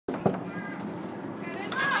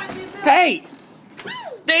Hey!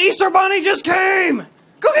 The Easter Bunny just came!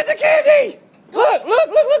 Go get the candy! Look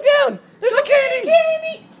down! There's a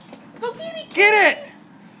candy! Go get it! Get it!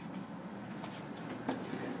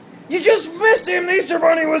 You just missed him! The Easter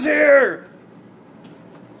Bunny was here!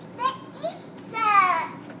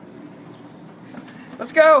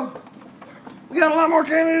 Let's go! We got a lot more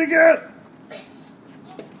candy to get!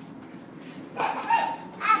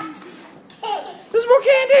 There's more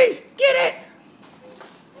candy! Get it!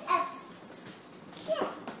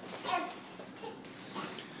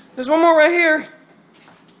 There's one more right here.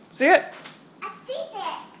 See it? I see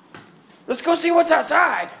it. Let's go see what's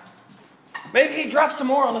outside. Maybe he dropped some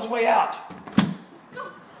more on his way out.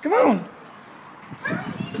 Come on.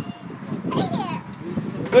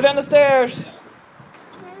 Go down the stairs.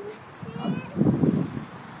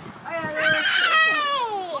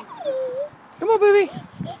 Come on, baby.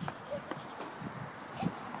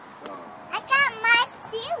 I got my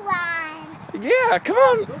shoe on. Yeah, come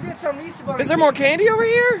on. Go get some Easter Bunny. Is there more candy over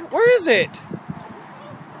here? Where is it?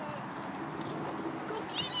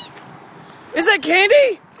 Is that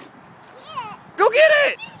candy? Yeah. Go get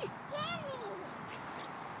it.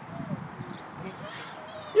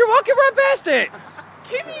 You're walking right past it.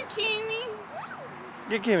 Come here, Kimmy.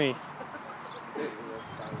 Get Kimmy.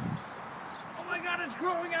 Oh my God, it's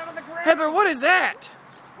growing out of the ground. Heather, what is that?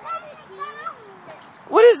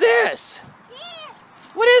 What is this?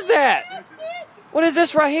 What is that? What is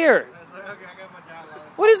this right here?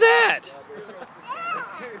 What is that?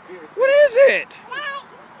 What is it?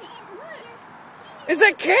 Is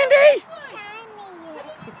that candy?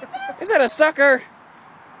 Is that a sucker?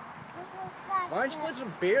 Why don't you put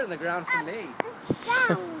some beer in the ground for me?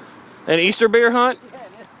 An Easter bear hunt?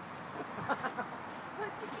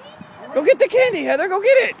 Go get the candy, Heather. Go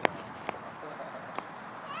get it.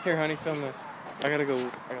 Here, honey, film this. I gotta go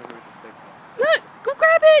with the stick. Look, go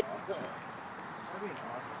grab it.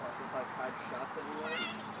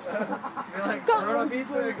 Go. This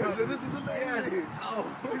is amazing. Oh,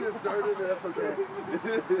 we just started. That's okay.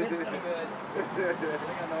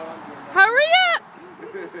 Hurry up.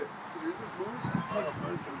 This is moonshine. Oh,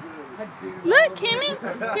 that's so good. Look, Kimmy.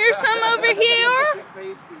 Here's some over here.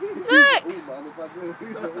 Look. Mind if I do?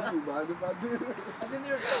 Mind if I do?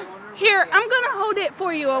 Here, I'm going to hold it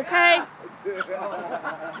for you, okay?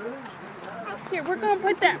 Here, we're going to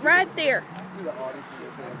put that right there.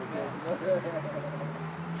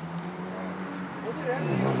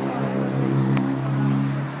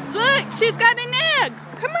 Look, she's got an egg.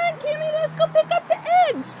 Come on, Kimmy, let's go pick up the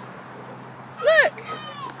eggs. Look.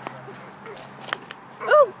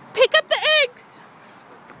 Oh, pick up the eggs.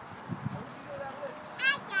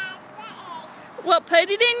 I got the egg. Well, put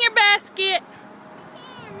it in your basket. Here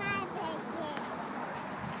are my baskets.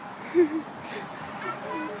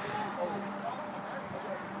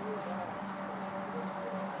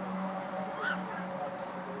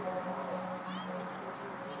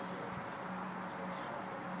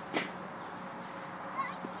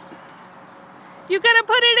 You gotta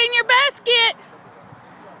put it in your basket.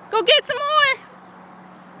 Go get some more.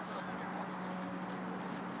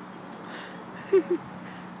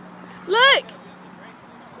 Look,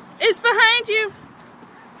 it's behind you.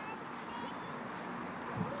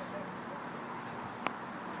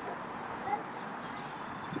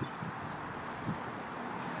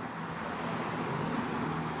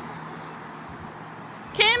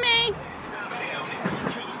 Kimmy.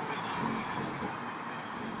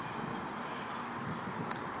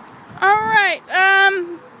 Alright,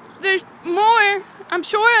 there's more. I'm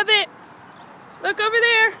sure of it. Look over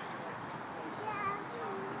there.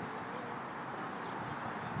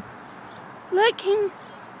 Look, Kimmy.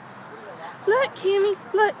 Look, Kimmy.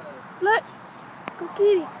 Look. Look. Go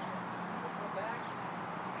get it.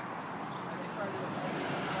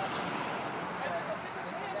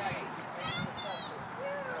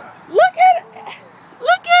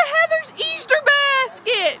 Look at Heather's Easter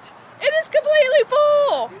basket. It is completely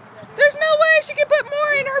full. There's no way she can put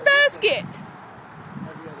more in her basket.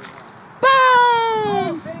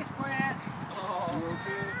 Boom! Face plant. Oh.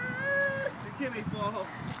 Kimmy fall.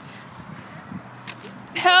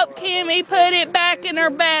 Help Kimmy put it back in her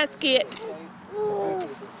basket.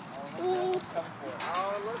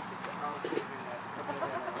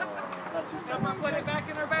 Someone put it back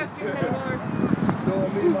in her basket, Taylor.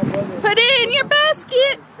 Put it in your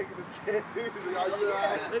basket. They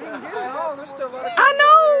didn't get it all. There's still a lot of I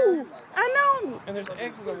know. And there's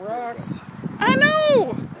eggs in the rocks. I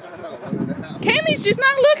know. Kimmy's just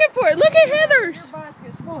not looking for it. Look at Heather's. Your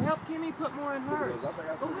basket's full. Help Kimmy put more in hers. Go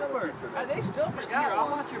help her. They still forgot. Here, I'll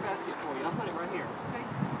watch your basket for you. I'll put it right here. Okay?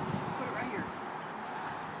 Just put it right here.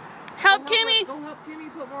 Help Kimmy. Go help Kimmy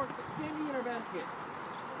put more candy in her basket.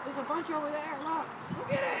 There's a bunch over there. Look. Go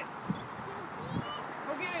get it.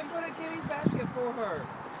 Go get it and put it in Kimmy's basket for her.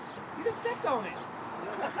 You just stepped on it.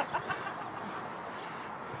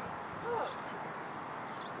 Look.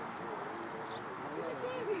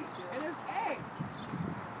 Candy. And there's eggs.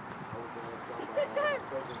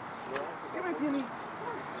 Come on, Kimmy. It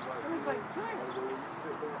was like, come here.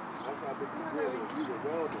 That's how big the grill is. You were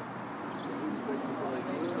welding. So he was making his own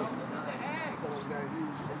grill. The eggs. Tell him that he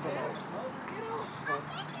was talking about. Get off. Put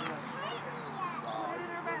it in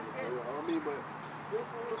her basket. I mean, but I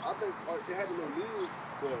think it had a little lid,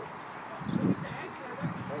 but Look at the eggs are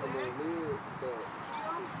there. You see had a the little eggs? lid, but I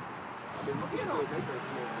mean, you can still make that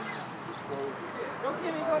smoke. Just close it. Go,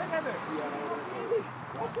 Kimmy. Go together. You got all that. Candy.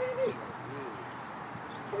 Go, Candy.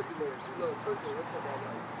 Turkey leg. She loves turkey. We're talking about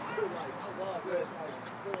like I love it. Like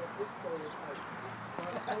big story type.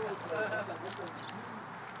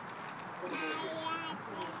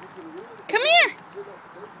 Come here.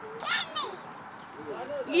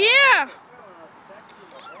 Yeah.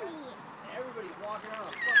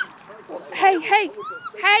 Hey, hey,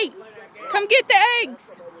 hey. Come get the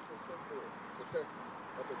eggs.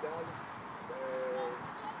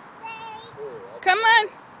 Come on.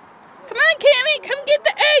 Come on, Kimmy. Come get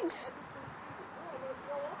the eggs.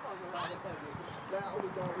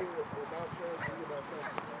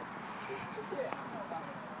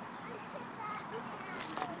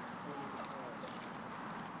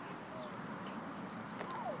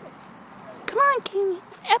 Come on, Kimmy.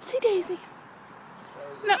 Epsy Daisy.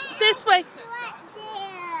 No, this way.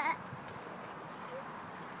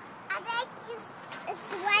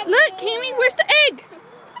 Look, Kimmy, where's the egg?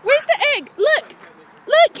 Where's the egg? Look.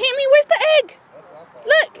 Look, Kimmy, where's the egg?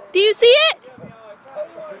 Look, do you see it?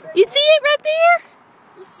 You see it right there?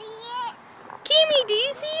 You see it? Kimmy, do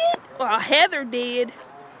you see it? Well, Heather did.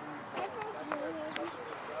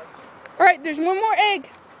 All right, there's one more egg.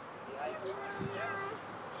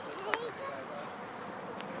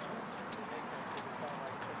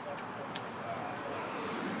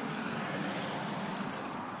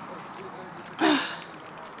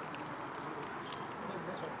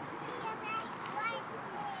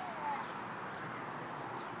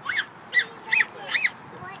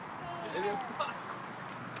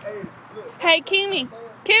 Hey, Kimmy.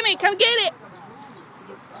 Kimmy, come get it.